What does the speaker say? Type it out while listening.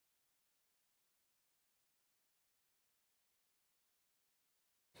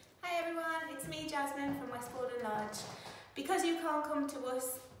Hi everyone, it's me Jasmine from West Borden Lodge. Because you can't come to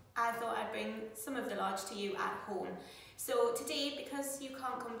us, I thought I'd bring some of the lodge to you at home. So today, because you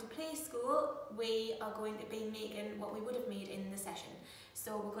can't come to play school, we are going to be making what we would have made in the session.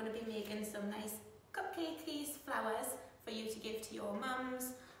 So we're going to be making some nice cupcakes, flowers for you to give to your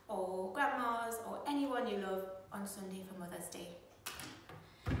mums or grandmas or anyone you love on Sunday for Mother's Day.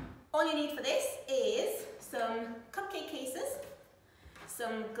 All you need for this is some cupcake cases,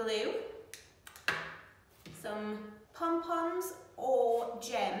 some glue, some pom-poms or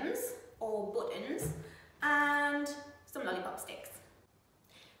gems or buttons, and some lollipop sticks.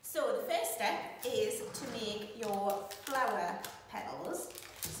 So the first step is to make your flower petals.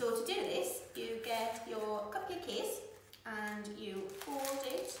 So to do this, you get your cupcake case and you fold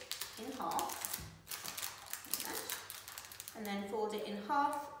it in half, like that, and then fold it in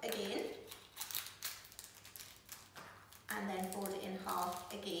half again, and then fold it in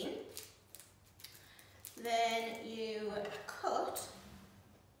half again. Then you cut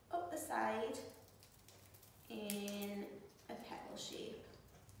up the side in a petal shape,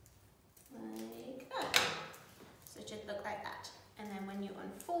 like that. So it should look like that. And then when you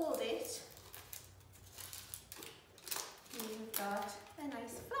unfold it, you've got a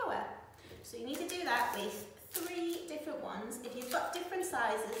nice flower. So you need to do that with 3 different ones. If you've got different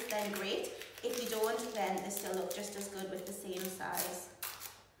sizes, then great. If you don't, then they still look just as good with the same size.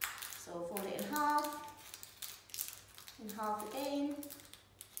 So fold it in half again,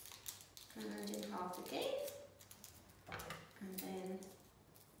 and in half again, and then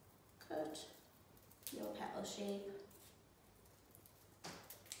cut your petal shape.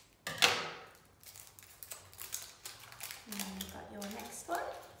 And you've got your next one,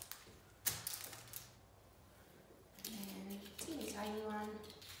 and teeny tiny one.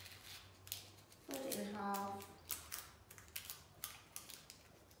 Fold it in half,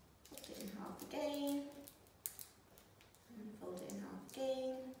 fold it in half again, and fold it in half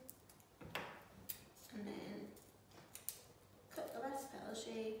again, and then cut the last petal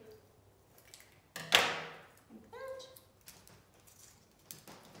shape like that,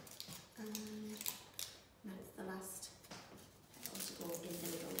 and that's the last petal to go in the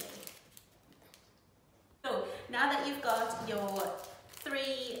middle there. So now that you've got your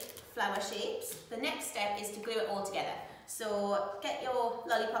 3 flower shapes, the next step is to glue it all together. So get your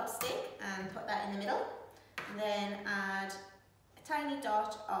lollipop stick and put that in the middle, and then add a tiny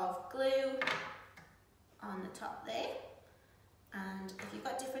dot of glue on the top there. And if you've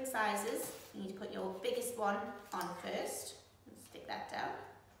got different sizes, you need to put your biggest one on first and stick that down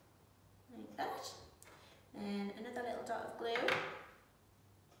like that. Then another little dot of glue,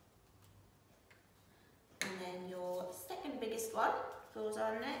 and then your second biggest one goes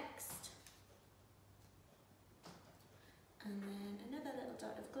on next, and then another little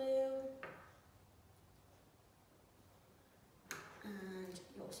dot of glue, and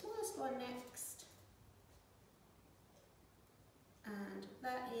your smallest one next, and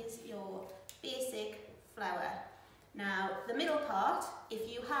that is your basic flower. Now the middle part, if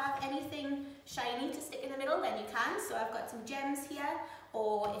you have anything shiny to stick in the middle, then you can. So I've got some gems here,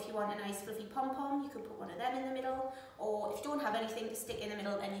 or if you want a nice fluffy pom-pom, you could put one of them in the middle, or if you don't have anything to stick in the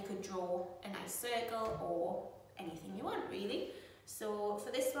middle, then you could draw a nice circle or anything you want really. So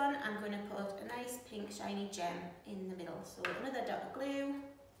for this one, I'm going to put a nice pink shiny gem in the middle. So another dot of glue,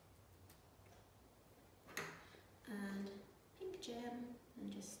 and pink gem,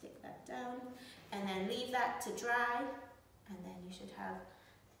 and just stick that down, and then leave that to dry, and then you should have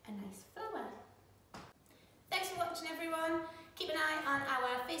a nice flower. Thanks for watching everyone. Keep an eye on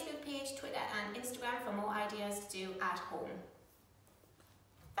our Facebook page, Twitter and Instagram for more ideas to do at home.